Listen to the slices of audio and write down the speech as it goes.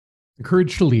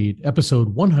Courage to Lead,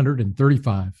 episode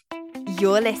 135.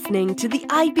 You're listening to the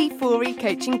IB4E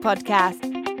Coaching Podcast.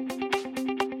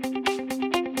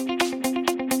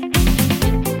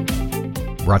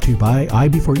 Brought to you by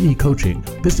IB4E Coaching,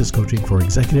 business coaching for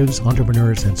executives,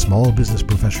 entrepreneurs, and small business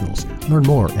professionals. Learn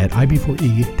more at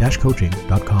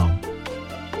ib4e-coaching.com.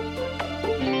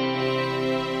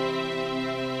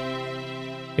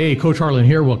 Hey, Coach Harlan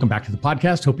here. Welcome back to the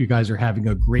podcast. Hope you guys are having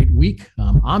a great week.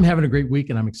 I'm having a great week,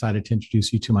 and I'm excited to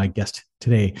introduce you to my guest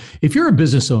today. If you're a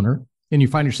business owner and you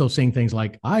find yourself saying things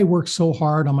like, I work so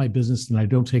hard on my business and I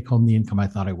don't take home the income I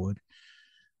thought I would,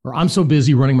 or I'm so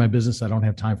busy running my business, I don't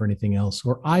have time for anything else,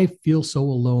 or I feel so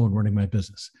alone running my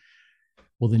business,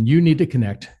 well, then you need to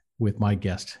connect with my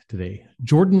guest today.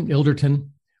 Jordan Ilderton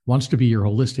wants to be your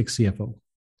holistic CFO.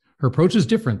 Her approach is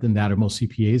different than that of most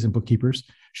CPAs and bookkeepers.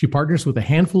 She partners with a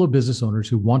handful of business owners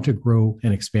who want to grow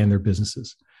and expand their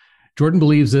businesses. Jordan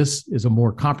believes this is a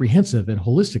more comprehensive and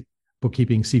holistic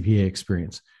bookkeeping CPA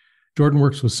experience. Jordan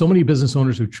works with so many business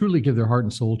owners who truly give their heart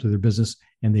and soul to their business,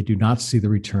 and they do not see the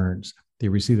returns. They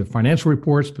receive the financial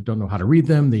reports, but don't know how to read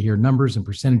them. They hear numbers and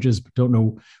percentages, but don't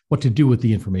know what to do with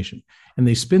the information. And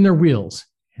they spin their wheels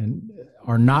and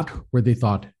are not where they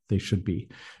thought they should be.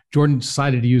 Jordan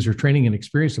decided to use her training and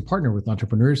experience to partner with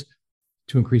entrepreneurs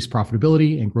to increase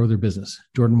profitability and grow their business.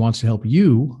 Jordan wants to help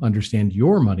you understand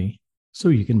your money so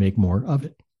you can make more of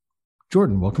it.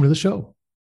 Jordan, welcome to the show.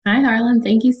 Hi, Harlan.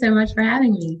 Thank you so much for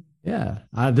having me. Yeah,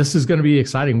 this is going to be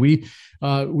exciting. We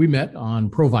met on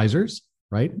Provisors,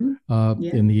 right?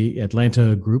 In the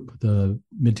Atlanta group, the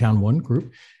Midtown One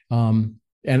group. And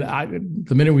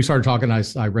the minute we started talking,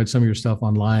 I read some of your stuff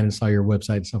online and saw your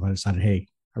website and stuff. I decided, hey,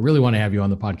 I really want to have you on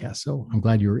the podcast. So I'm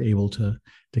glad you were able to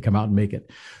come out and make it.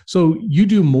 So you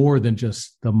do more than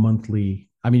just the monthly.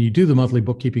 I mean, you do the monthly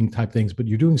bookkeeping type things, but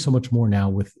you're doing so much more now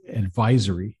with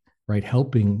advisory, right?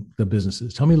 Helping the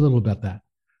businesses. Tell me a little about that.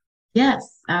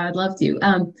 Yes, I would love to.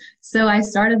 So I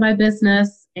started my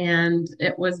business and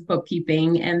it was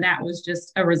bookkeeping, and that was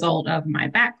just a result of my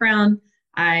background.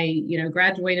 I,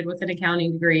 graduated with an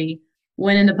accounting degree,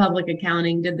 went into public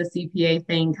accounting, did the CPA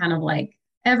thing, kind of like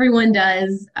everyone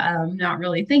does, not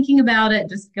really thinking about it,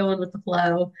 just going with the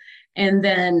flow. And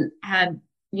then had,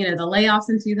 the layoffs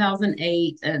in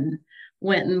 2008 and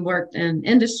went and worked in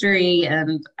industry.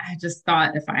 And I just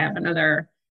thought, if I have another,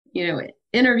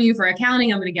 interview for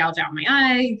accounting, I'm going to gouge out my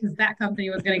eye because that company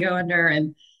was going to go under,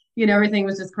 and, everything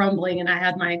was just crumbling. And I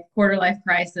had my quarter life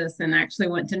crisis and actually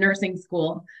went to nursing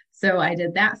school. So I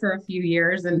did that for a few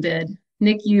years and did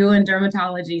NICU and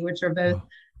dermatology, which are both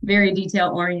very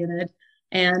detail oriented,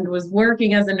 and was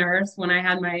working as a nurse when I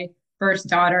had my first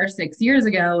daughter 6 years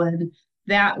ago. And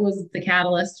that was the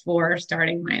catalyst for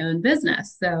starting my own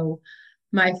business. So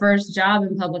my first job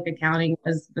in public accounting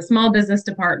was the small business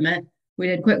department. We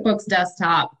did QuickBooks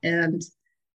Desktop, and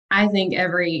I think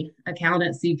every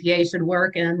accountant CPA should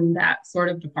work in that sort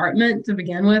of department to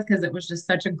begin with, because it was just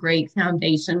such a great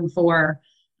foundation for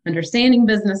understanding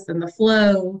business and the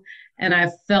flow. And I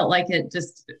felt like it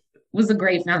just was a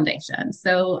great foundation.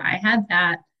 So I had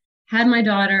that, had my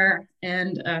daughter,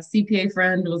 and a CPA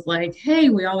friend was like, hey,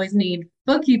 we always need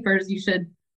bookkeepers. You should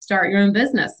start your own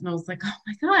business. And I was like, oh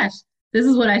my gosh, this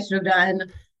is what I should have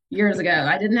done years ago.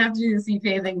 I didn't have to do the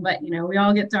CPA thing, but, we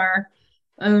all get to our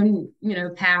own,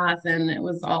 path, and it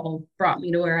was all brought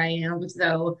me to where I am.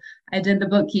 So I did the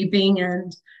bookkeeping,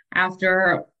 and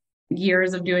after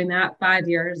years of doing that, 5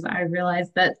 years, I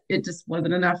realized that it just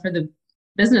wasn't enough for the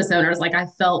business owners. Like, I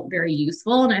felt very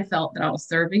useful and I felt that I was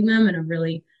serving them in a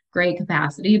really great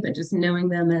capacity, but just knowing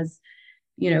them as,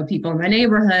 people in my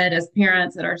neighborhood, as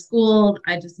parents at our school,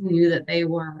 I just knew that they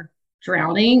were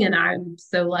drowning. And I'm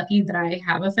so lucky that I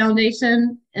have a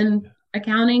foundation in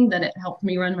accounting that it helped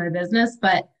me run my business.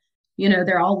 But,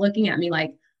 they're all looking at me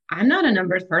like, I'm not a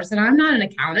numbers person. I'm not an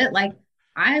accountant. Like,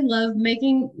 I love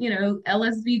making,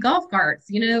 LSV golf carts,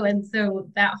 and so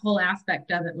that whole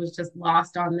aspect of it was just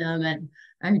lost on them. And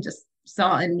I just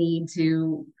saw a need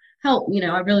to help,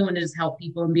 I really want to just help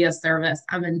people and be of service.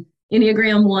 I'm an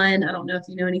Enneagram 1. I don't know if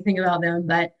you know anything about them,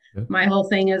 but my whole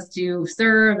thing is to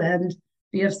serve and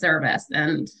be of service.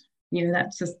 And,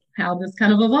 that's just how this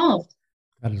kind of evolved.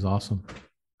 That is awesome.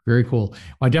 Very cool.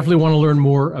 Well, I definitely want to learn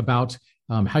more about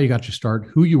how you got your start,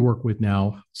 who you work with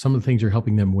now, some of the things you're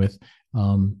helping them with.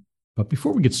 But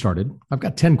before we get started, I've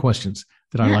got 10 questions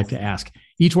that I'd like to ask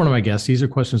each one of my guests. These are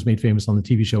questions made famous on the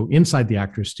TV show Inside the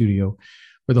Actors Studio,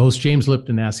 where the host James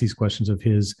Lipton asks these questions of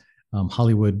his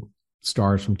Hollywood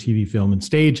stars from TV, film, and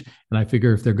stage. And I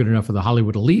figure if they're good enough for the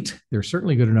Hollywood elite, they're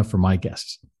certainly good enough for my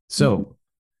guests. So,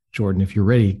 Jordan, if you're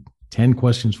ready, 10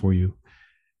 questions for you.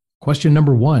 Question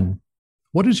number 1,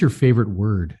 what is your favorite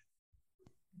word?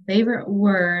 Favorite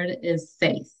word is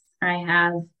faith. I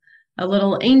have a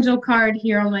little angel card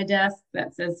here on my desk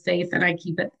that says faith, and I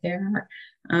keep it there.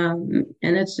 And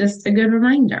it's just a good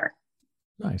reminder.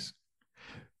 Nice.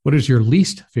 What is your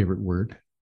least favorite word?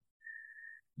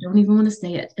 Don't even want to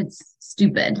say it. It's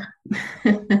stupid.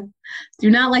 Do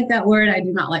not like that word. I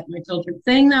do not like my children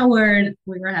saying that word.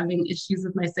 We were having issues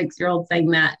with my 6-year-old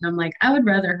saying that. And I'm like, I would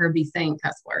rather her be saying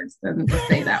cuss words than to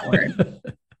say that word.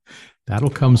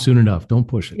 That'll come soon enough. Don't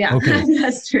push it. Yeah, okay.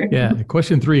 That's true. Yeah.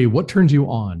 Question 3, what turns you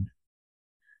on?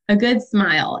 A good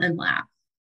smile and laugh.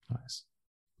 Nice.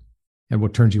 And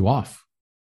what turns you off?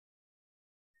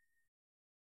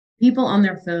 People on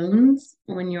their phones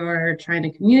when you're trying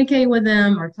to communicate with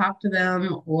them or talk to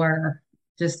them or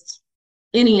just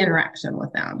any interaction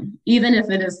with them, even if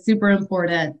it is super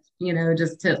important,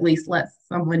 just to at least let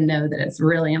someone know that it's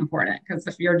really important. Because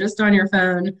if you're just on your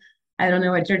phone, I don't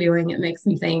know what you're doing. It makes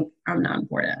me think I'm not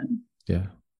important. Yeah,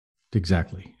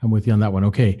 exactly. I'm with you on that one.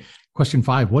 Okay. Question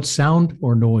 5, what sound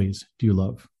or noise do you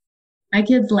love? My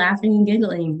kids laughing and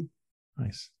giggling.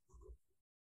 Nice.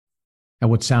 And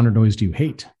what sound or noise do you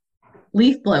hate?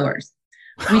 Leaf blowers.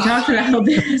 We talked about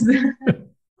this.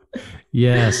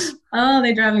 Yes. Oh,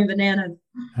 they drive me bananas.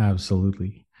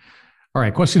 Absolutely. All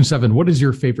right. Question 7. What is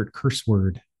your favorite curse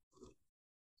word?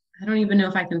 I don't even know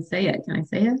if I can say it. Can I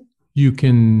say it? You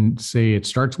can say it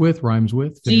starts with, rhymes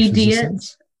with.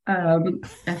 GD. I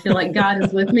feel like God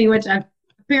is with me, which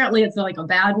apparently it's like a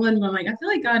bad one. But I'm like, I feel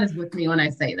like God is with me when I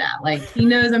say that. Like he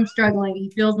knows I'm struggling. He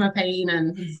feels my pain.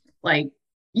 And he's like,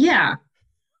 yeah,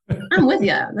 I'm with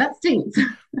you. That stinks.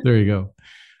 There you go.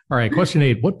 All right. Question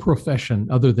 8. What profession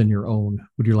other than your own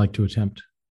would you like to attempt?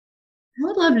 I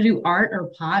would love to do art or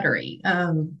pottery.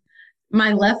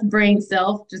 My left brain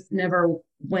self just never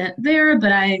went there,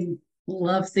 but I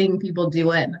love seeing people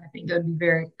do it. And I think it would be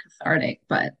very cathartic.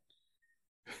 But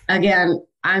again,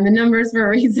 I'm the numbers for a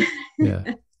reason.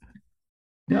 Yeah.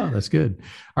 Yeah, that's good.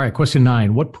 All right. Question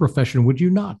 9. What profession would you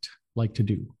not like to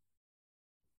do?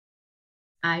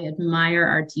 I admire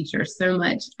our teachers so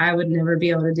much. I would never be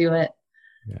able to do it.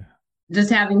 Yeah. Just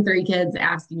having 3 kids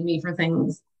asking me for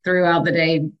things throughout the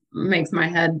day makes my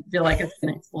head feel like it's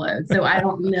going to explode. So I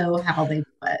don't know how they do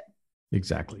it.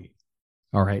 Exactly.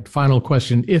 All right. Final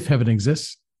question. If heaven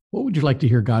exists, what would you like to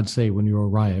hear God say when you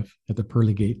arrive at the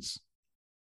pearly gates?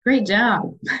 Great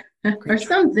job. Or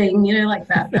something, like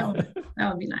that. That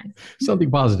would be nice. Something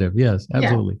positive. Yes,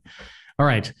 absolutely. Yeah. All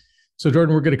right. So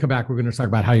Jordan, we're going to come back. We're going to talk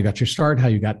about how you got your start, how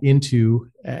you got into,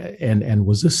 and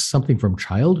was this something from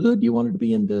childhood you wanted to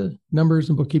be into numbers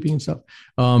and bookkeeping and stuff?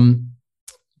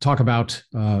 Talk about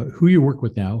who you work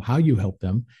with now, how you help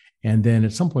them, and then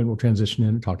at some point we'll transition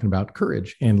into talking about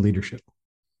courage and leadership.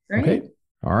 Great. Okay.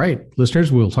 All right,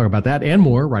 listeners, we'll talk about that and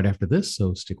more right after this.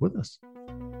 So stick with us.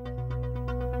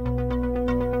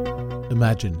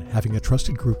 Imagine having a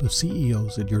trusted group of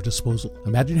CEOs at your disposal.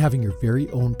 Imagine having your very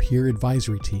own peer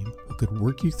advisory team who could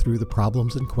work you through the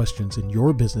problems and questions in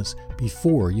your business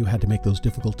before you had to make those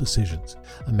difficult decisions.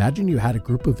 Imagine you had a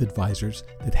group of advisors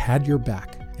that had your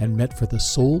back and met for the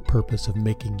sole purpose of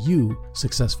making you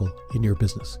successful in your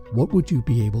business. What would you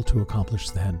be able to accomplish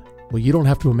then? Well, you don't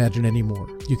have to imagine anymore.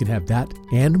 You can have that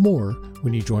and more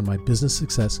when you join my Business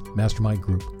Success Mastermind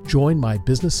Group. Join my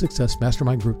Business Success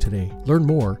Mastermind Group today. Learn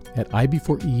more at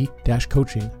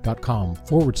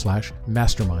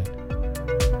ib4e-coaching.com/mastermind.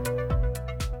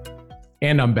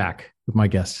 And I'm back with my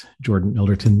guest, Jordan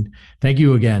Ilderton. Thank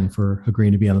you again for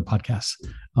agreeing to be on the podcast.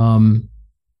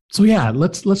 So yeah,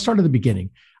 let's start at the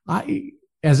beginning.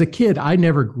 As a kid, I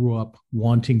never grew up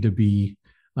wanting to be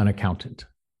an accountant.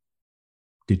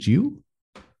 Did you?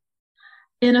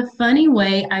 In a funny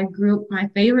way, my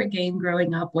favorite game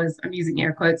growing up was, I'm using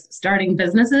air quotes, starting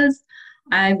businesses.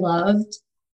 I loved,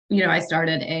 I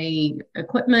started a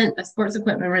sports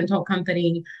equipment rental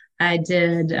company. I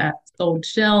did sold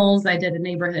shells. I did a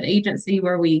neighborhood agency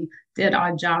where we did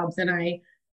odd jobs, and I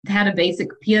had a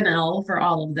basic P&L for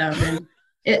all of them. And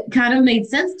it kind of made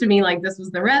sense to me, like this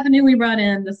was the revenue we brought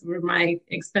in, this were my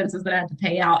expenses that I had to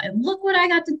pay out, and look what I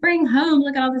got to bring home,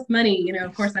 look at all this money.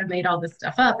 Of course I made all this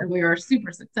stuff up and we were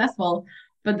super successful,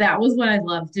 but that was what I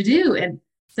loved to do. And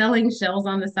selling shells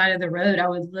on the side of the road, I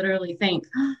would literally think,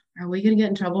 are we going to get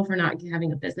in trouble for not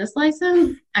having a business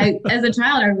license? As a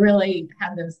child, I really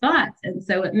had those thoughts. And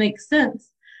so it makes sense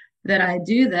that I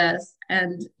do this.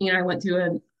 And, I went to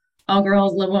an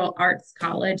all-girls liberal arts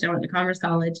college. I went to Commerce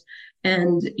College,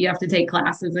 and you have to take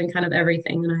classes and kind of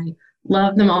everything. And I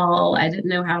loved them all. I didn't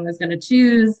know how I was going to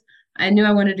choose. I knew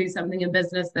I wanted to do something in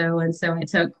business though. And so I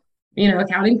took,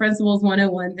 Accounting Principles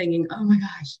 101 thinking, oh my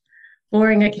gosh,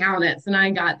 boring accountants. And I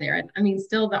got there. And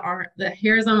still the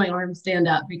hairs on my arm stand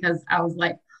up because I was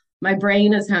like, my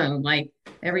brain is home. Like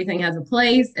everything has a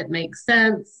place. It makes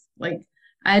sense. Like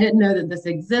I didn't know that this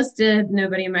existed.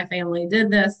 Nobody in my family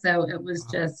did this. So it was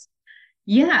just,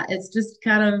 yeah, it's just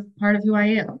kind of part of who I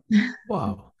am.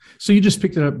 Wow. So you just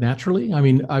picked it up naturally? I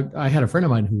mean, I had a friend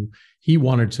of mine who he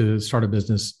wanted to start a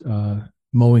business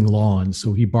mowing lawns.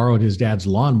 So he borrowed his dad's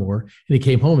lawnmower and he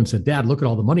came home and said, Dad, look at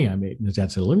all the money I made. And his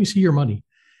dad said, let me see your money.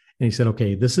 And he said,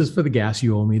 okay, this is for the gas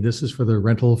you owe me. This is for the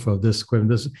rental for this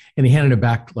equipment. This, and he handed it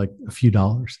back like a few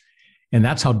dollars. And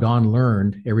that's how Don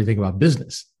learned everything about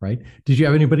business, right? Did you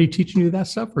have anybody teaching you that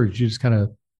stuff or did you just kind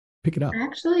of pick it up?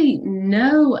 Actually,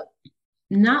 no,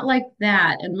 not like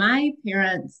that. And my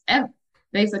parents,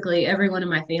 basically everyone in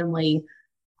my family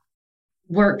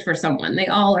worked for someone. They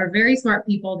all are very smart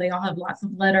people. They all have lots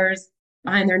of letters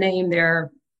behind their name.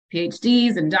 They're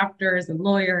PhDs and doctors and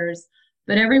lawyers,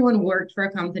 but everyone worked for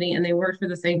a company and they worked for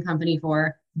the same company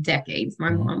for decades. My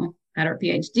mom had her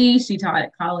PhD. She taught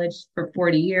at college for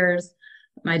 40 years.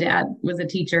 My dad was a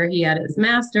teacher. He had his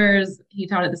master's. He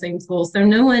taught at the same school. So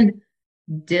no one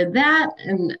did that.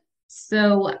 And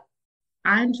so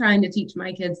I'm trying to teach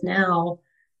my kids now,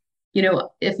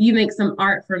 if you make some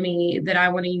art for me that I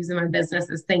want to use in my business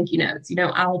as thank you notes,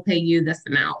 I'll pay you this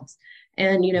amount.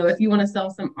 And, if you want to sell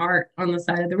some art on the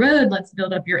side of the road, let's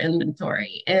build up your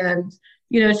inventory and,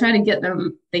 try to get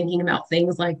them thinking about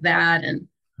things like that. And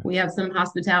we have some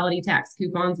hospitality tax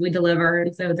coupons we deliver.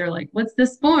 And so they're like, what's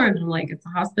this for? And I'm like, it's a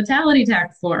hospitality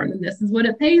tax form and this is what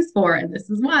it pays for. And this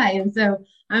is why. And so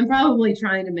I'm probably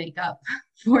trying to make up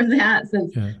for that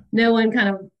since no one kind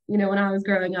of, when I was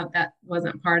growing up, that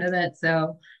wasn't part of it.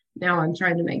 So now I'm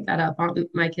trying to make that up on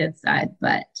my kids' side.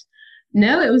 But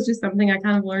no, it was just something I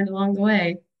kind of learned along the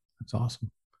way. That's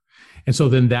awesome. And so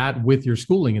then that with your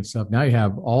schooling and stuff, now you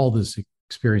have all this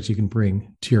experience you can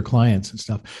bring to your clients and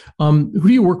stuff. Who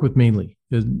do you work with mainly?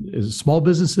 Is it small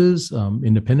businesses,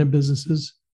 independent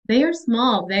businesses? They are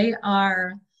small. They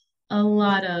are a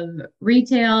lot of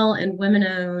retail and women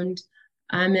owned.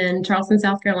 I'm in Charleston,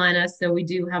 South Carolina, so we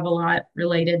do have a lot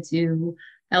related to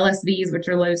LSVs, which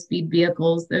are low speed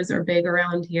vehicles. Those are big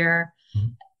around here. Mm-hmm.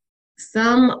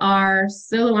 Some are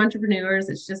solo entrepreneurs,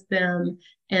 it's just them,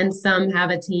 and some have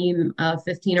a team of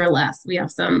 15 or less. We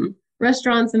have some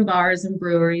restaurants and bars and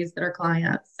breweries that are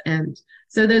clients. And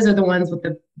so those are the ones with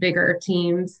the bigger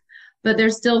teams, but they're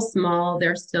still small.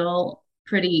 They're still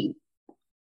pretty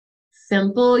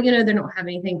simple. They don't have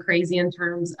anything crazy in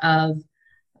terms of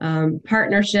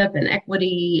partnership and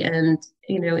equity and,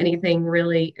 anything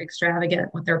really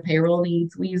extravagant with their payroll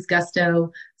needs. We use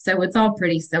Gusto. So it's all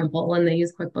pretty simple and they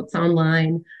use QuickBooks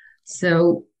Online.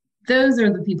 So those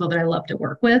are the people that I love to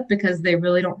work with because they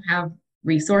really don't have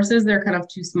resources. They're kind of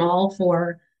too small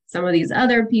for some of these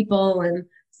other people and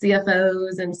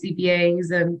CFOs and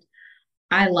CPAs. And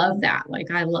I love that.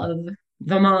 Like I love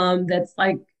the mom that's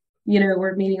like,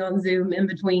 we're meeting on Zoom in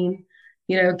between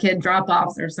kid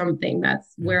drop-offs or something.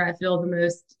 That's where I feel the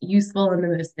most useful and the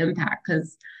most impact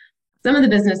because some of the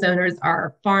business owners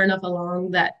are far enough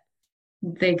along that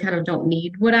they kind of don't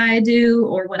need what I do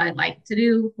or what I like to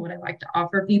do, what I like to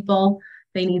offer people.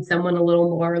 They need someone a little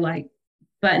more like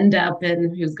buttoned up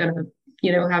and who's going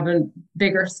to, have a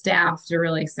bigger staff to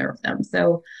really serve them.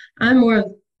 So I'm more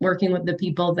working with the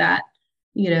people that,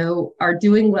 are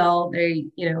doing well. They,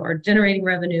 are generating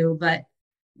revenue, but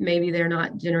maybe they're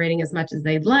not generating as much as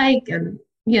they'd like. And,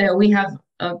 we have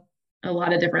a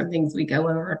lot of different things we go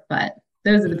over, but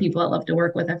those are the people I love to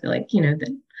work with. I feel like,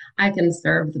 that I can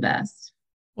serve the best.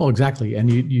 Well, exactly. And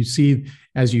you see,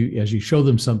 as you show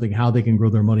them something, how they can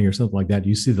grow their money or something like that,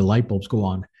 you see the light bulbs go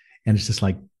on and it's just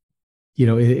like,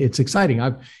 it's exciting.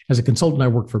 As a consultant, I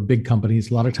work for big companies.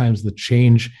 A lot of times the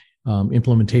change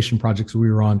implementation projects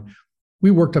we were on, we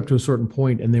worked up to a certain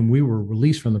point and then we were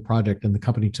released from the project and the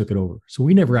company took it over. So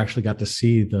we never actually got to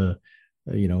see the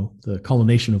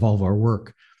culmination of all of our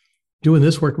work. Doing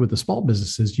this work with the small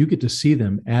businesses, you get to see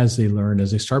them as they learn,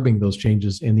 as they start making those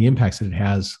changes and the impacts that it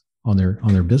has on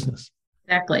their business.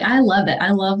 Exactly. I love it.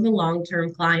 I love the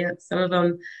long-term clients. Some of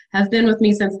them have been with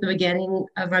me since the beginning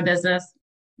of my business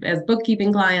as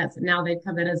bookkeeping clients, and now they've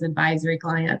come in as advisory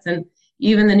clients. And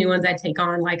even the new ones I take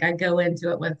on, like I go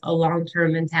into it with a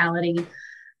long-term mentality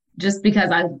just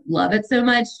because I love it so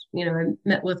much. I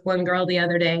met with one girl the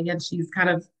other day and she's kind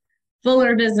of full in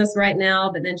her business right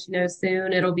now, but then she knows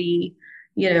soon it'll be,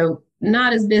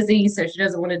 not as busy. So she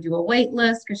doesn't want to do a wait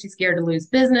list because she's scared to lose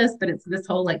business, but it's this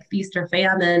whole like feast or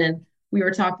famine. And we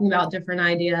were talking about different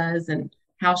ideas and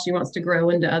how she wants to grow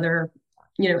into other,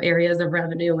 areas of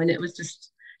revenue. And it was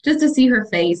just to see her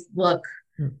face look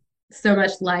so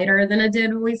much lighter than it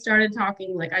did when we started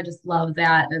talking. Like, I just love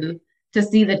that. And to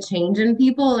see the change in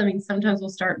people. I mean, sometimes we'll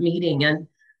start meeting and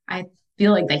I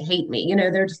feel like they hate me.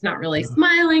 They're just not really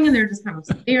smiling and they're just kind of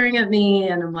staring at me.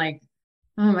 And I'm like,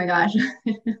 oh my gosh,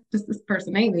 does this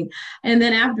person hate me? And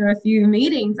then after a few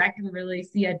meetings, I can really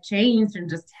see a change in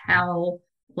just how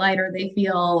lighter they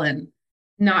feel and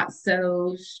not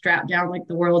so strapped down like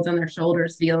the world's on their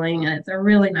shoulders feeling. And it's a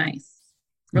really nice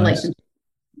relationship.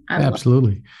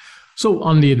 Absolutely. So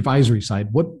on the advisory side,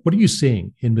 what are you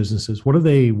seeing in businesses? What are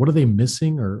they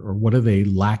missing or what are they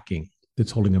lacking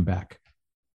that's holding them back?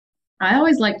 I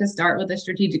always like to start with a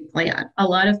strategic plan. A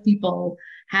lot of people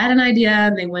had an idea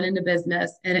and they went into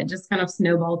business and it just kind of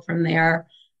snowballed from there.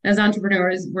 As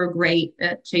entrepreneurs, we're great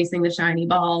at chasing the shiny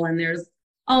ball, and there's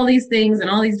all these things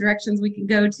and all these directions we can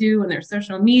go to, and there's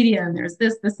social media and there's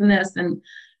this, and this. And,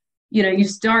 you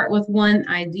start with one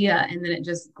idea and then it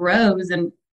just grows.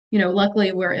 And,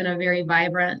 luckily we're in a very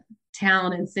vibrant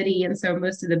town and city. And so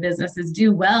most of the businesses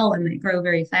do well and they grow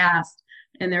very fast.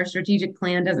 And their strategic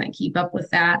plan doesn't keep up with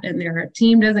that, and their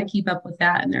team doesn't keep up with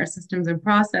that, and their systems and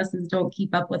processes don't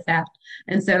keep up with that.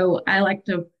 And so I like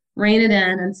to rein it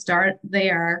in and start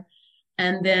there,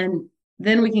 and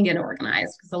then we can get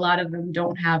organized, because a lot of them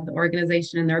don't have the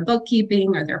organization in their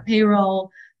bookkeeping or their payroll,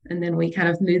 and then we kind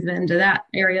of move into that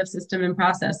area of system and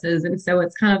processes. And so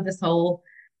it's kind of this whole,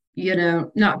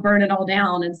 not burn it all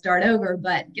down and start over,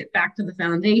 but get back to the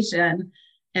foundation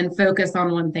and focus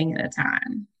on one thing at a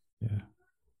time. Yeah.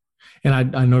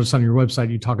 And I noticed on your website,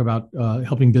 you talk about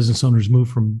helping business owners move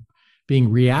from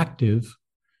being reactive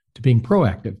to being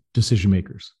proactive decision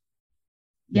makers.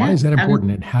 Yeah, why is that important,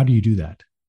 and how do you do that?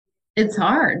 It's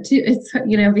hard too. It's,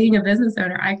 being a business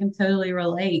owner, I can totally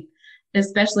relate,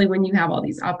 especially when you have all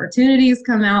these opportunities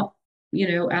come out,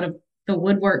 out of the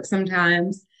woodwork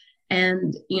sometimes.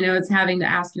 And, it's having to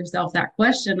ask yourself that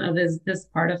question of, is this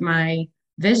part of my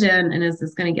vision? And is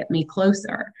this going to get me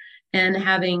closer? And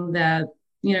having the,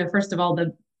 first of all,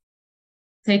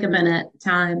 take a minute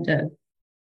time to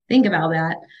think about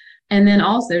that. And then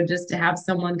also just to have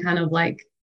someone kind of like,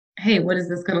 hey, what is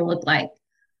this going to look like?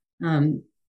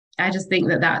 I just think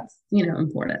that that's,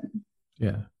 important.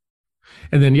 Yeah.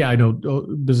 And then, I know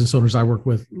business owners I work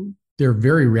with, they're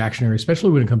very reactionary,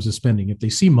 especially when it comes to spending. If they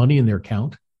see money in their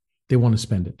account, they want to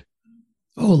spend it.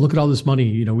 Oh, look at all this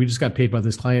money. We just got paid by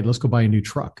this client. Let's go buy a new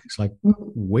truck. It's like,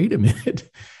 wait a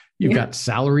minute. You've got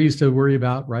salaries to worry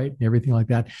about, right? And everything like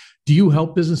that. Do you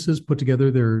help businesses put together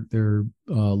their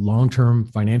long-term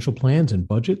financial plans and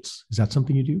budgets? Is that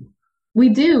something you do? We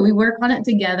do. We work on it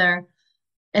together,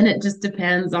 and it just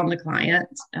depends on the client,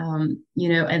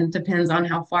 and depends on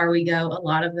how far we go. A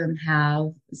lot of them have,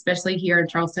 especially here in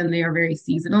Charleston, they are very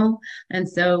seasonal. And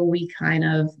so we kind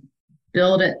of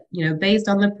build it, based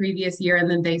on the previous year and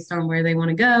then based on where they want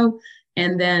to go.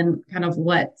 And then kind of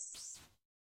what's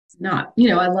not,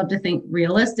 I love to think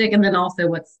realistic, and then also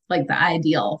what's like the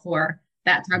ideal for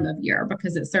that time of year,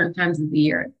 because at certain times of the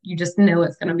year, you just know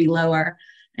it's going to be lower.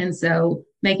 And so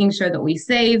making sure that we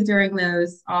save during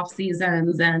those off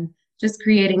seasons and just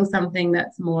creating something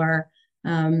that's more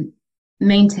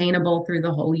maintainable through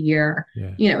the whole year,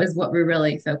 is what we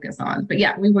really focus on. But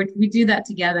we do that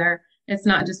together. It's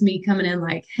not just me coming in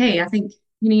like, hey, I think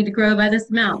you need to grow by this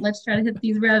amount. Let's try to hit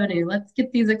these revenue. Let's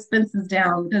get these expenses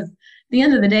down, because at the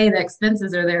end of the day, the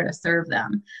expenses are there to serve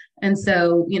them. And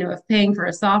so, if paying for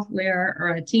a software or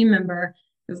a team member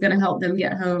is going to help them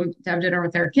get home to have dinner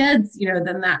with their kids,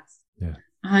 then that's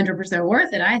 100%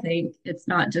 worth it. I think it's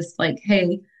not just like,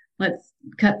 hey, let's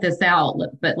cut this out,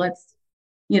 but let's,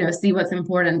 see what's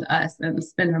important to us and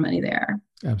spend our money there.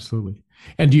 Absolutely.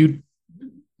 And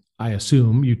I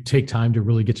assume you take time to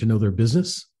really get to know their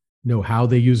business, know how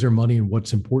they use their money and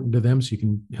what's important to them, so you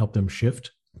can help them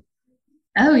shift.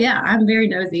 Oh yeah, I'm very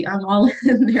nosy. I'm all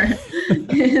in there.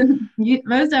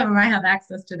 Most of them, I have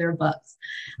access to their books,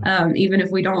 even if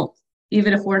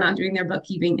we're not doing their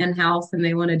bookkeeping in-house and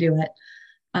they want to do it.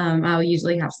 I'll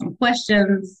usually have some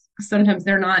questions. Sometimes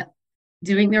they're not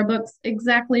doing their books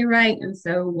exactly right, and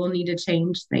so we'll need to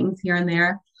change things here and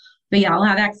there. But I'll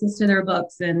have access to their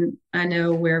books, and I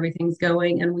know where everything's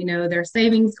going, and we know their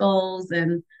savings goals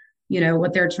and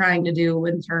what they're trying to do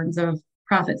in terms of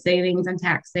profit savings and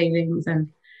tax savings.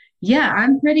 And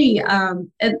I'm pretty,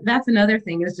 and that's another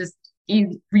thing, is just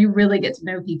you really get to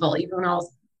know people. Even when I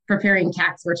was preparing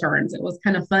tax returns, it was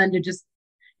kind of fun to just,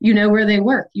 where they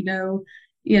work, who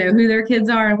their kids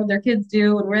are and what their kids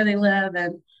do and where they live.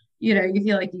 And, you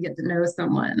feel like you get to know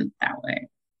someone that way.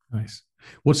 Nice.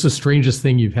 What's the strangest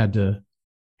thing you've had to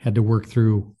work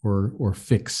through or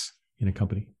fix in a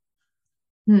company?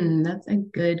 That's a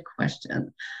good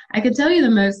question. I could tell you the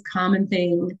most common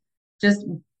thing, just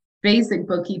basic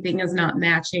bookkeeping, is not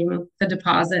matching the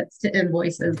deposits to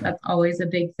invoices. That's always a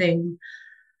big thing.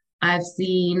 I've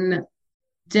seen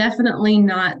definitely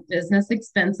not business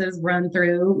expenses run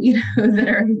through, that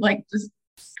are like just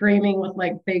screaming with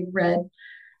like big red,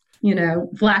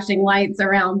 flashing lights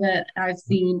around it. I've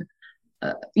seen,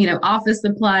 office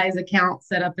supplies account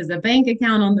set up as a bank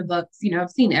account on the books.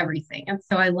 I've seen everything. And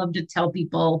so I love to tell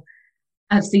people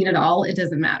I've seen it all. It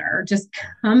doesn't matter. Just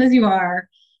come as you are.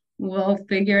 We'll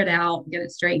figure it out, get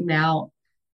it straightened out.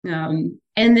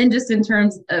 And then just in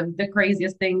terms of the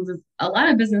craziest things is a lot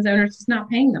of business owners just not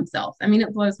paying themselves. I mean,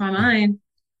 it blows my mind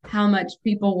how much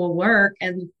people will work.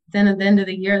 And then at the end of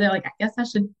the year, they're like, I guess I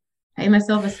should pay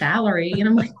myself a salary. And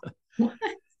I'm like, what? How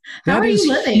That are is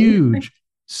you living? huge.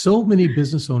 So many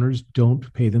business owners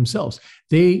don't pay themselves.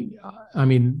 They're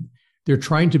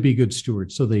trying to be good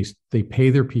stewards. So they pay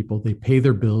their people, they pay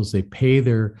their bills, they pay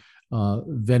their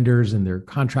vendors and their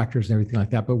contractors and everything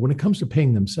like that. But when it comes to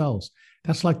paying themselves,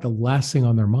 that's like the last thing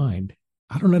on their mind.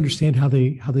 I don't understand how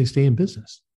they stay in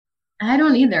business. I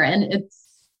don't either. And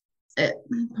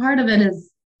part of it is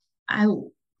I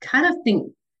kind of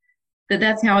think that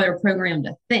that's how they're programmed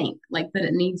to think, like that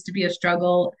it needs to be a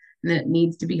struggle and that it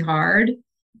needs to be hard,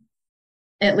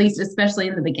 at least especially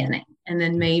in the beginning. And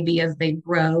then maybe as they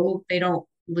grow, they don't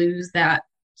lose that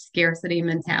scarcity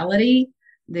mentality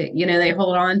that, they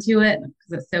hold on to it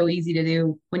because it's so easy to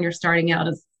do when you're starting out.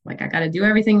 It's like, I got to do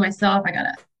everything myself. I got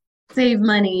to save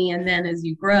money. And then as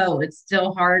you grow, it's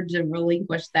still hard to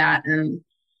relinquish that. And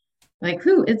like,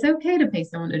 it's okay to pay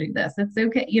someone to do this. It's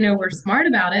okay. We're smart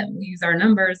about it. We use our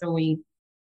numbers and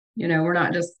we're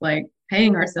not just like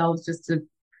paying ourselves just to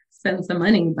spend some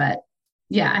money. But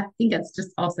yeah, I think it's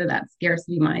just also that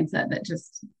scarcity mindset that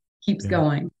just keeps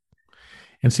going.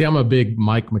 And see, I'm a big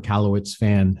Mike Michalowicz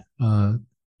fan.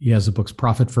 He has the books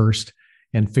Profit First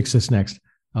and Fix This Next,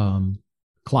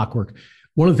 Clockwork.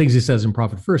 One of the things he says in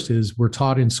Profit First is we're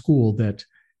taught in school that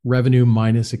revenue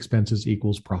minus expenses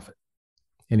equals profit.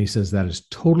 And he says that is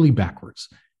totally backwards.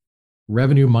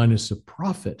 Revenue minus the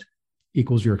profit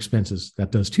equals your expenses.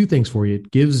 That does two things for you.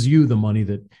 It gives you the money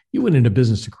that you went into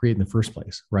business to create in the first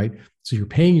place, right? So you're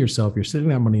paying yourself, you're setting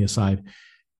that money aside,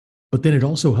 but then it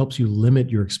also helps you limit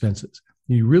your expenses.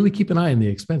 You really keep an eye on the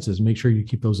expenses and make sure you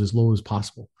keep those as low as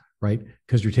possible, right?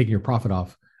 Because you're taking your profit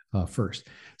off first.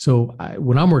 So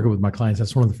when I'm working with my clients,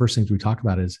 that's one of the first things we talk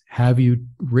about is, have you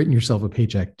written yourself a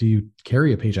paycheck? Do you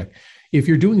carry a paycheck? If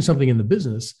you're doing something in the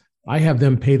business, I have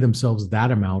them pay themselves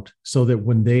that amount so that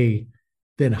when they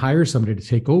then hire somebody to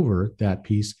take over that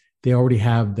piece, they already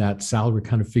have that salary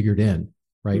kind of figured in,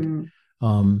 right?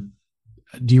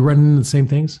 Do you run into the same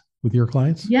things with your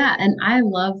clients? Yeah. And I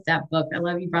love that book. I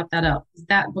love you brought that up.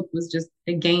 That book was just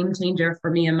a game changer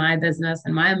for me in my business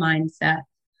and my mindset.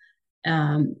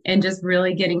 And just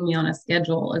really getting me on a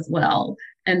schedule as well.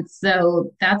 And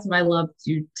so that's what I love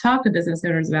to talk to business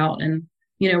owners about. And,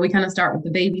 we kind of start with the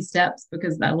baby steps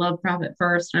because I love Profit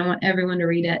First and I want everyone to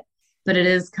read it. But it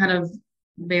is kind of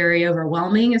very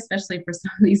overwhelming, especially for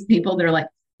some of these people. They're like,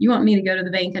 you want me to go to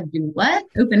the bank and do what?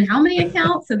 Open how many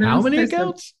accounts? And then how many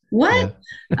accounts? What?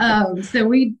 Yeah. So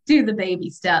we do the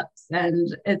baby steps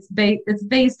and it's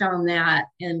based on that.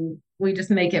 And we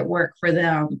just make it work for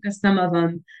them because some of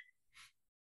them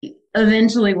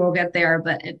eventually we'll get there,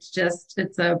 but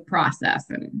it's a process.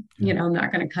 And, I'm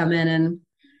not going to come in and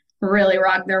really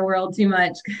rock their world too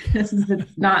much because they're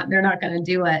not going to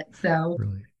do it. So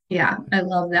really? Yeah, I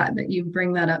love that you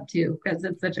bring that up too, because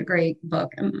it's such a great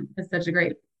book and it's such a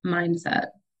great mindset.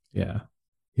 Yeah.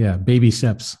 Yeah. Baby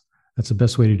steps. That's the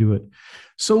best way to do it.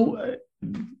 So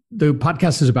the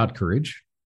podcast is about courage.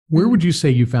 Where would you say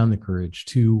you found the courage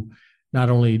to not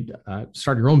only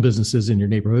start your own businesses in your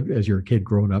neighborhood as you're a kid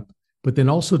growing up, but then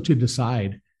also to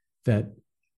decide that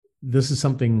this is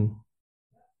something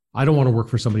I don't want to work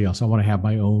for somebody else. I want to have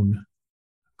my own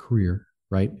career,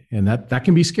 right? And that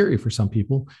can be scary for some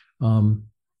people, but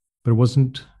it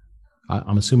wasn't.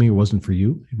 I'm assuming it wasn't for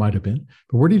you. It might have been.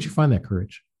 But where did you find that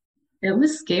courage? It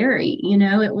was scary.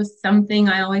 It was something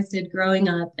I always did growing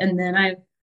up. And then I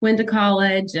went to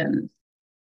college and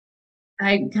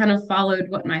I kind of followed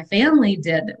what my family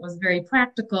did. It was very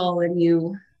practical and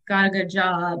you got a good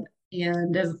job.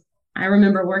 And as I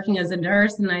remember working as a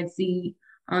nurse and I'd see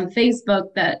on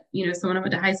Facebook that, someone I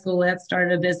went to high school with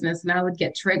started a business and I would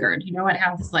get triggered. I'd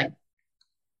have this like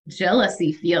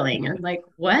jealousy feeling and like,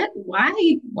 what? Why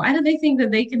do they think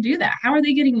that they can do that? How are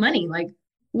they getting money? Like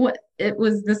what? It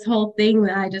was this whole thing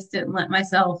that I just didn't let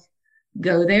myself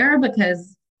go there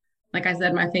because like I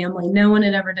said, my family, no one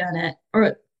had ever done it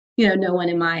or, no one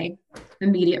in my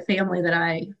immediate family that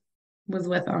I was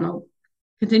with on a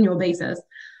continual basis.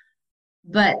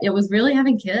 But it was really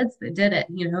having kids that did it.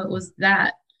 It was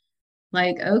that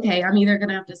Like, okay, I'm either going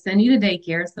to have to send you to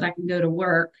daycare so that I can go to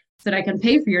work, so that I can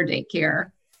pay for your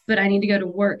daycare, but I need to go to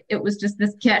work. It was just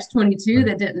this catch 22 Right.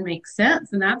 that didn't make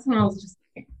sense. And that's when I was just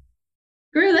like,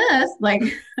 screw this. Like,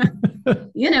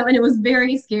 and it was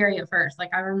very scary at first.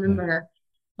 Like, I Yeah. remember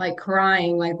like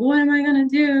crying, like, what am I going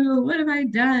to do? What have I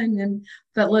done?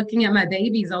 But looking at my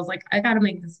babies, I was like, I got to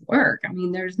make this work. I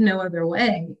mean, there's no other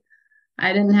way.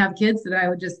 I didn't have kids that I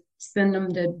would just send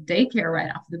them to daycare right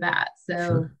off the bat. So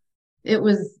Sure. it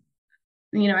was,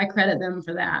 I credit them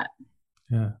for that.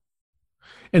 Yeah.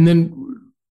 And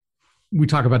then we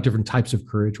talk about different types of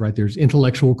courage, right? There's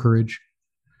intellectual courage,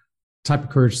 type of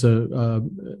courage,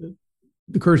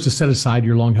 the courage to set aside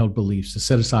your long held beliefs, to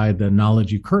set aside the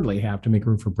knowledge you currently have to make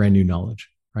room for brand new knowledge,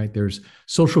 right? There's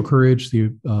social courage, the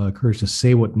courage to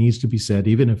say what needs to be said,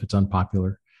 even if it's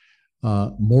unpopular,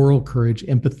 moral courage,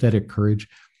 empathetic courage.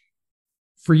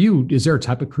 For you, is there a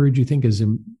type of courage you think is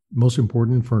most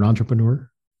important for an entrepreneur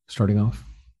starting off?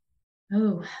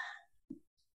 Oh,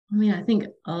 I mean, I think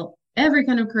every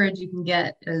kind of courage you can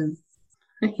get is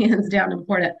hands down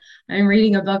important. I'm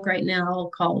reading a book right now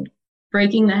called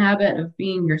Breaking the Habit of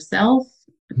Being Yourself.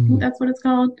 I think Mm, that's what it's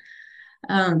called.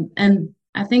 And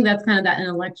I think that's kind of that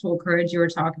intellectual courage you were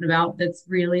talking about, that's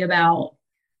really about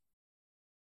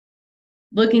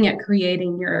looking at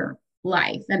creating your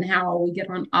life and how we get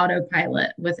on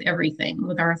autopilot with everything,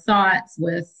 with our thoughts,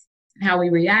 with how we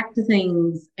react to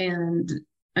things. And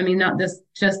I mean, not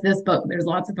just this book, there's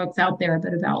lots of books out there,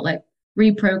 but about like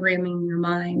reprogramming your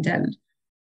mind and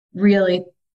really,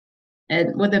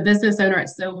 and with a business owner,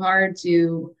 it's so hard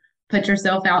to put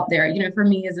yourself out there. For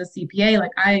me as a CPA,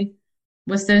 like I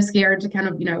was so scared to kind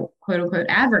of, quote unquote,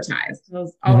 advertise. I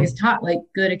was always mhm. taught like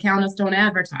good accountants don't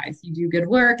advertise. You do good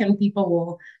work and people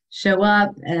will show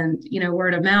up and,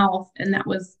 word of mouth. And that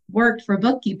was worked for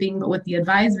bookkeeping. But with the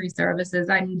advisory services,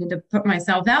 I needed to put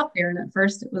myself out there. And at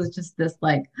first it was just this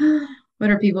like, what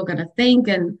are people going to think?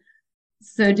 And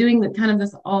so doing the kind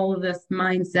of all of this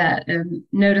mindset and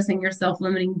noticing your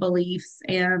self-limiting beliefs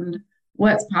and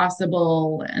what's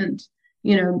possible and,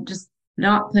 just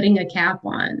not putting a cap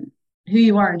on who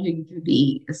you are and who you can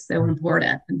be is so Right.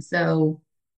 important. And so,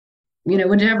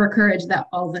 whichever courage that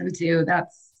falls into,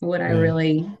 that's what I Yeah.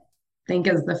 really think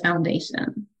is the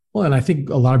foundation. Well, and I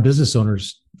think a lot of business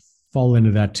owners fall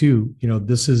into that too.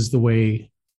 This is the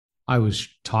way I was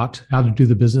taught how to do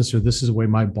the business, or this is the way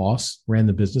my boss ran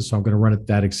the business. So I'm going to run it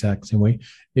that exact same way.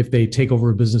 If they take over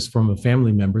a business from a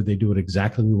family member, they do it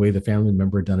exactly the way the family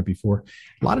member had done it before.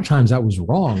 A lot of times that was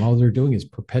wrong. All they're doing is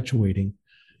perpetuating,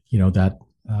 that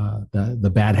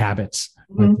the bad habits,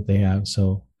 right, Mhm. that they have.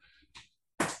 So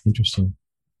interesting.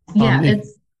 Yeah,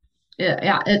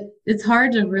 If it's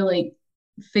hard to really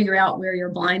figure out where your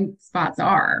blind spots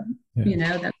are.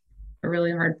 Yeah. That's a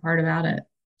really hard part about it.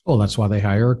 Well, that's why they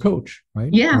hire a coach, right, or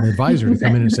Yeah, an advisor to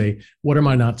come in and exactly. say, "What am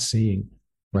I not seeing?"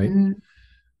 Right?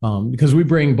 Mhm. Because we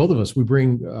bring both of us. We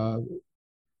bring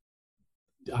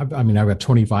I mean, I've got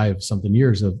 25 something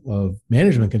years of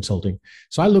management consulting.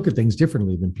 So I look at things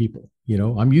differently than people.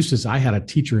 I'm used to, I had a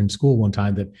teacher in school one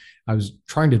time that I was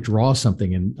trying to draw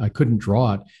something and I couldn't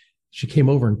draw it. She came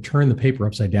over and turned the paper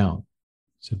upside down.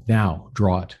 Said, now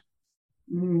draw it.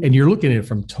 Mhm. And you're looking at it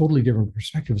from totally different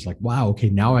perspectives. Like, wow, okay,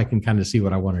 now I can kind of see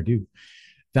what I want to do.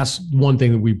 That's one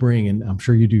thing that we bring. And I'm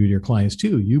sure you do to your clients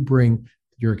too. You bring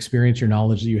your experience, your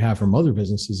knowledge that you have from other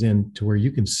businesses in to where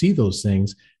you can see those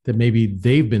things that maybe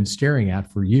they've been staring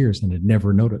at for years and had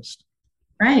never noticed.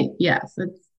 Right. Yes.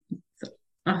 It's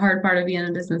a hard part of being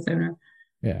a business owner.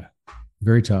 Yeah,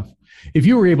 very tough. If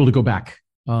you were able to go back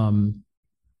to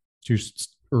your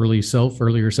earlier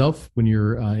self, when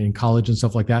you're in college and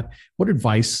stuff like that, what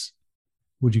advice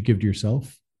would you give to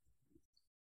yourself?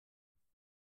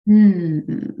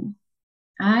 Hmm.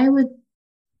 I would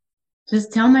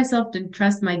just tell myself to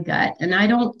trust my gut. And I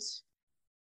don't,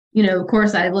 of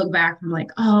course, I look back, I'm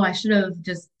like, oh, I should have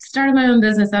just started my own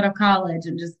business out of college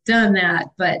and just done that.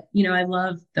 But, I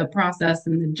love the process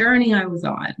and the journey I was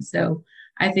on. So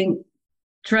I think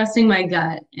trusting my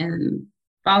gut and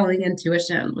following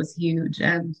intuition was huge.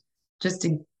 And just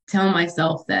to tell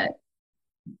myself that,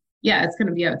 yeah, it's going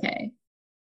to be okay.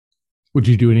 Would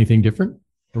you do anything different,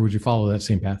 or would you follow that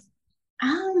same path?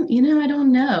 I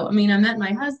don't know. I mean, I met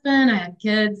my husband, I had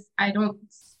kids. I don't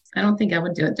think I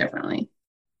would do it differently.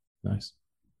 Nice.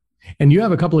 And you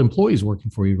have a couple of employees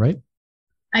working for you, right?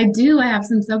 I do. I have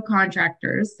some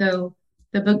subcontractors. So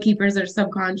the bookkeepers are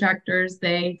subcontractors.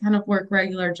 They kind of work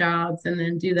regular jobs and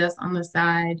then do this on the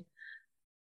side.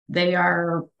 They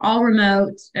are all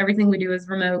remote. Everything we do is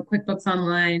remote, QuickBooks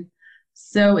Online.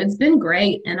 So it's been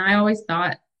great. And I always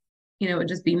thought, it would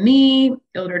just be me,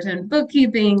 Ilderton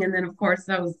bookkeeping. And then of course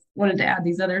wanted to add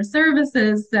these other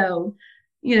services. So,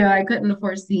 I couldn't have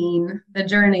foreseen the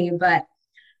journey, but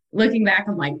looking back,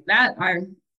 I'm like that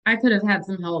I could have had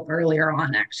some help earlier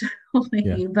on actually,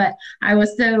 Yeah. but I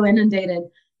was so inundated.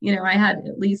 I had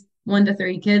at least 1 to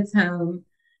 3 kids home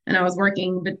and I was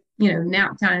working, but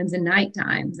nap times and night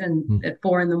times and at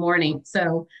 4 a.m.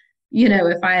 So,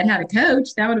 if I had had a coach,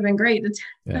 that would have been great to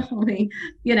tell me,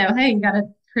 hey, you got to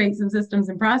create some systems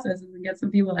and processes and get some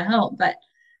people to help. But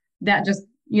that just,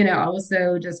 I was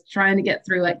so just trying to get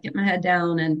through it, get my head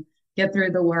down and get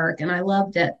through the work. And I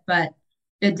loved it, but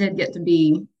it did get to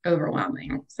be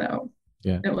overwhelming. So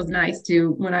it was nice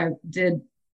to, when I did,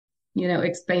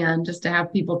 expand, just to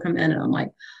have people come in and I'm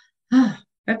like, oh,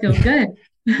 that feels good.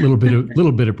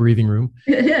 little bit of breathing room.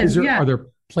 It is. Are there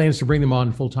plans to bring them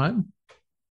on full time?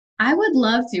 I would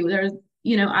love to. There's,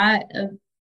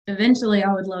 eventually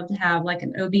I would love to have like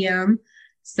an OBM.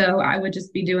 So I would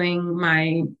just be doing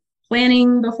my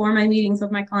planning before my meetings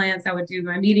with my clients. I would do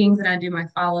my meetings and I'd do my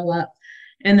follow up.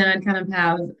 And then I'd kind of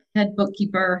have head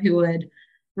bookkeeper who would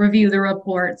review the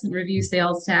reports and review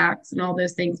sales tax and all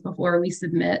those things before we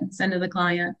submit and send to the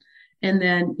client. And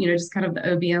then, just kind of the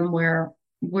OBM where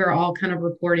we're all kind of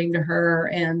reporting to her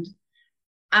and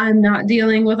I'm not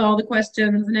dealing with all the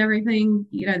questions and everything.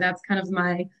 That's kind of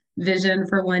my vision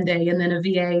for one day. And then a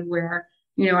VA where,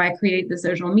 I create the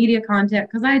social media content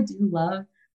because I do love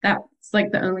that. It's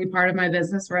like the only part of my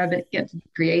business where I get to be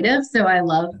creative. So I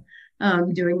love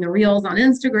doing the reels on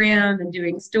Instagram and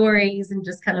doing stories and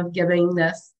just kind of giving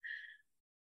this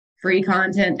free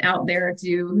content out there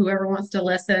to whoever wants to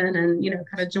listen and,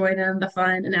 kind of join in the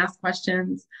fun and ask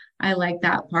questions. I like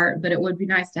that part, but it would be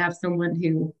nice to have someone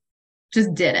who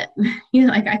just did it.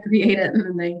 Like I create it and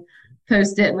then they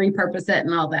post it and repurpose it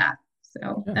and all that.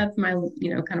 So that's my,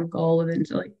 kind of goal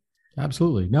eventually.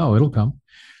 Absolutely. No, it'll come.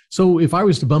 So if I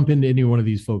was to bump into any one of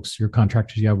these folks, your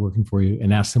contractors you have working for you,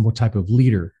 and ask them what type of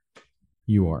leader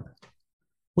you are,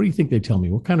 what do you think they'd tell me?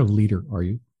 What kind of leader are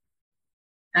you?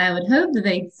 I would hope that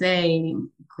they'd say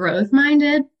growth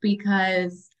minded,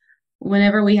 because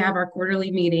whenever we have our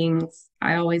quarterly meetings,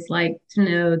 I always like to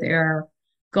know their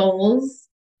goals,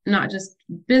 not just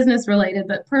business related,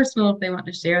 but personal if they want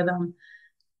to share them,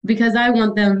 because I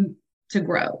want them to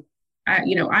grow. I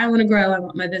want to grow. I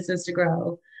want my business to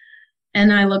grow.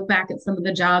 And I look back at some of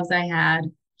the jobs I had,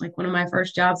 like one of my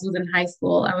first jobs was in high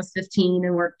school. I was 15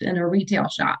 and worked in a retail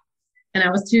shop. And I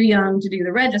was too young to do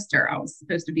the register. I was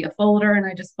supposed to be a folder and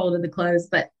I just folded the clothes,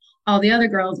 but all the other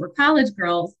girls were college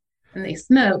girls and they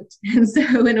smoked. And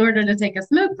so in order to take a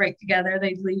smoke break together,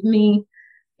 they'd leave me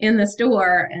in the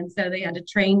store. And so they had to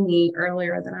train me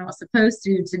earlier than I was supposed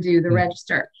to do the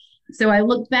register. So I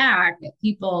look back at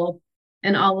people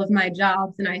in all of my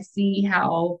jobs and I see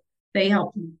how they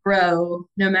helped grow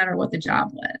no matter what the job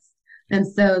was. And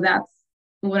so that's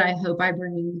what I hope I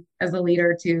bring as a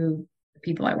leader to the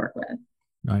people I work with.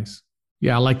 Nice.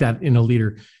 Yeah, I like that in a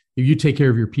leader. If you take care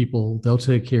of your people, they'll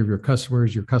take care of your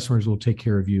customers will take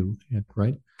care of you,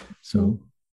 right? So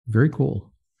very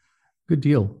cool. Good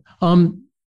deal. And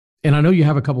I know you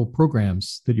have a couple of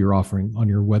programs that you're offering on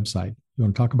your website. You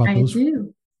want to talk about those? I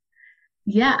do.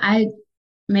 Yeah, I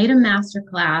made a master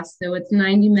class. So it's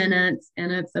 90 minutes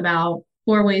and it's about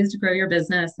 4 ways to grow your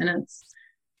business. And it's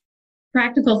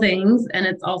practical things and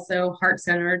it's also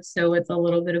heart-centered. So it's a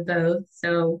little bit of both.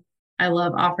 So I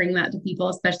love offering that to people,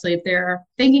 especially if they're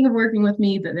thinking of working with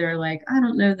me, but they're like, I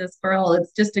don't know this girl.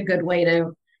 It's just a good way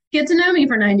to get to know me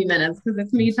for 90 minutes because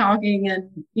it's me talking and,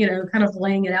 kind of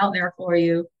laying it out there for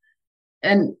you.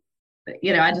 And,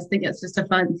 I just think it's just a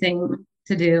fun thing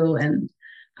to do. And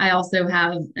I also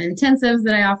have intensives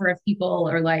that I offer if people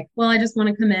are like, well, I just want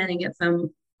to come in and get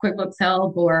some QuickBooks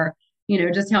help or,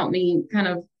 just help me kind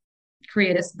of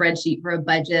create a spreadsheet for a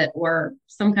budget or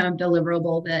some kind of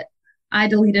deliverable that I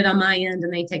deleted on my end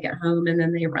and they take it home and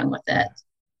then they run with it.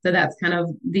 So that's kind of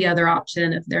the other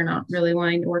option if they're not really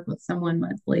wanting to work with someone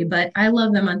monthly. But I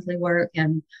love the monthly work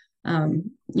and,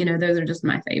 those are just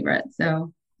my favorite.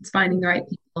 So it's finding the right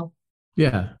people.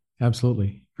 Yeah,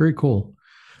 absolutely. Very cool.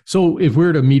 So if we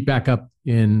were to meet back up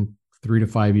in 3 to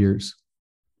 5 years,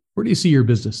 where do you see your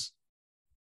business?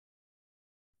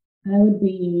 I would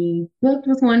be booked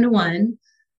with 1-to-1,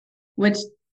 which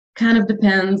kind of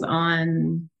depends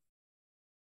on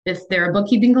if they're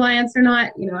bookkeeping clients or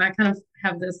not. I kind of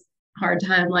have this hard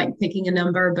time like picking a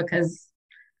number because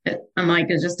I'm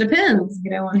like, it just depends,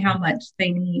 on how much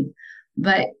they need.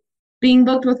 But being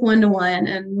booked with 1-to-1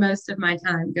 and most of my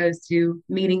time goes to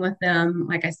meeting with them,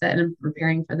 like I said, and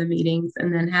preparing for the meetings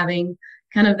and then having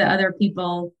kind of the other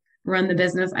people run the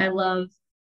business. I love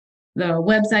the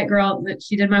website girl that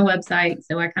she did my website.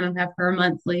 So I kind of have her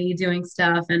monthly doing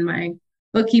stuff, and my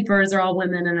bookkeepers are all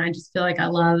women. And I just feel like I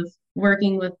love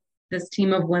working with this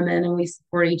team of women, and we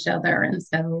support each other. And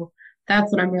so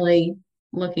that's what I'm really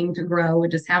looking to grow,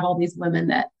 and just have all these women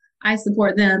that I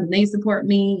support them and they support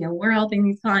me, and we're helping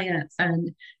these clients.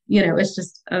 And, it's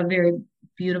just a very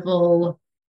beautiful,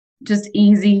 just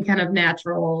easy, kind of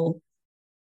natural,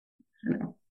 I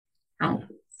don't know,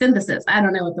 synthesis. I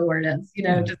don't know what the word is,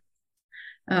 just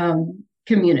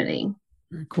community.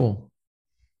 Very cool.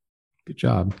 Good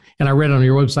job. And I read on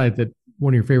your website that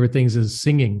one of your favorite things is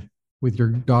singing with your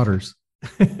daughters.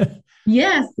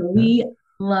 Yes, we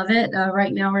love it.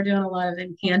 Right now we're doing a lot of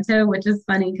Encanto, which is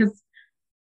funny because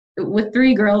with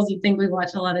 3 girls, you'd think we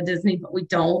watch a lot of Disney, but we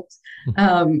don't.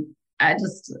 I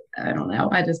don't know.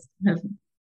 I just have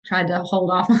tried to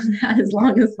hold off on that as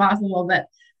long as possible, but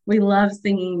we love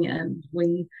singing, and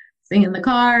we sing in the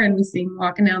car, and we sing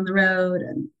walking down the road,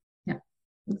 and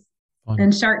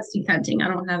and shark's teeth hunting. I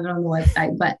don't have it on the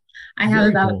website, but I have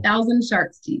about 1,000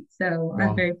 shark's teeth. So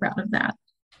I'm very proud of that.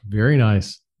 Very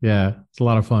nice. Yeah. It's a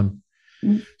lot of fun.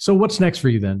 So what's next for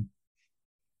you then?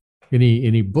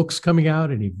 Any books coming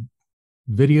out, any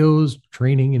videos,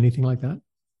 training, anything like that?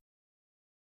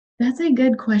 That's a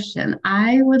good question.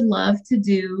 I would love to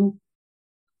do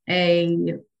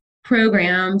a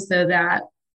program so that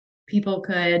people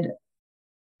could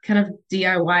kind of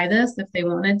DIY this if they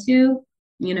wanted to,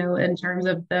 in terms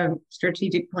of the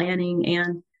strategic planning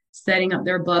and setting up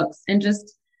their books, and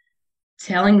just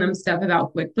telling them stuff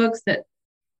about QuickBooks that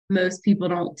most people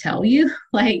don't tell you.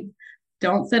 Like,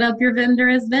 don't set up your vendor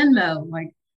as Venmo, like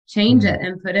change it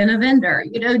and put in a vendor,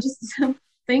 just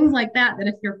things like that, that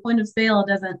if your point of sale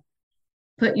doesn't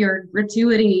put your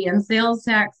gratuity and sales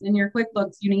tax in your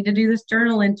QuickBooks, you need to do this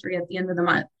journal entry at the end of the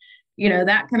month.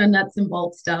 That kind of nuts and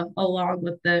bolts stuff, along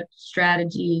with the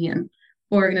strategy and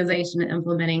organization and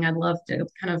implementing. I'd love to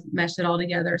kind of mesh it all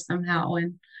together somehow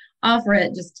and offer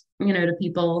it just, to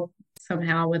people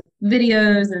somehow with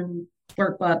videos and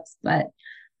workbooks. But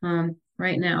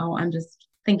right now I'm just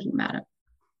thinking about it.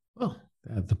 Well,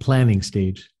 at the planning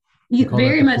stage.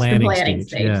 Very much the planning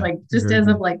stage, yeah, like just as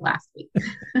cool. Of like last week.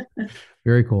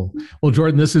 Very cool. Well,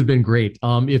 Jordan, this has been great.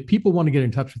 If people want to get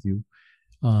in touch with you,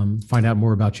 find out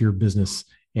more about your business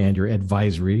and your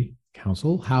advisory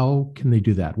council, how can they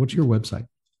do that? What's your website?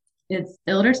 It's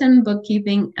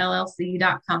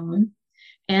ildertonbookkeepingllc.com.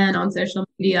 And on social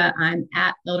media, I'm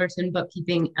at Ilderton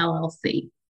Bookkeeping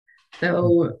LLC.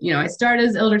 So, I started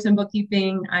as Ilderton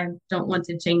Bookkeeping. I don't want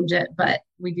to change it, but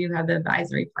we do have the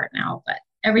advisory part now. But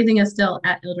everything is still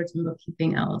at Ilderton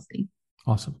Bookkeeping LLC.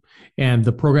 Awesome. And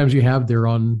the programs you have, they're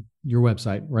on your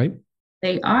website, right?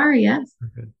 They are, yes.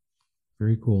 Very good.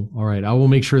 Very cool. All right. I will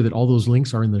make sure that all those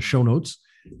links are in the show notes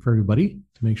for everybody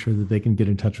to make sure that they can get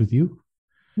in touch with you.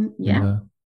 Yeah. And,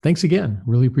 thanks again.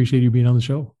 Really appreciate you being on the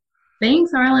show.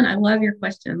 Thanks, Harlan. I love your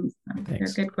questions. They're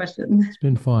good questions. It's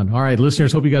been fun. All right,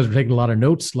 listeners, hope you guys are taking a lot of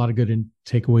notes, a lot of good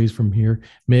takeaways from here.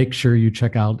 Make sure you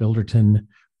check out Ilderton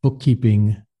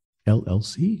Bookkeeping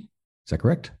LLC. Is that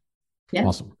correct? Yeah.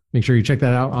 Awesome. Make sure you check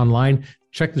that out online.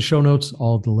 Check the show notes.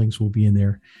 All of the links will be in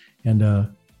there. And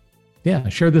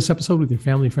share this episode with your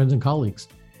family, friends, and colleagues.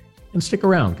 And stick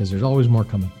around because there's always more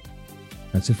coming.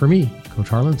 That's it for me, Coach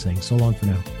Harlan, saying so long for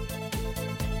now.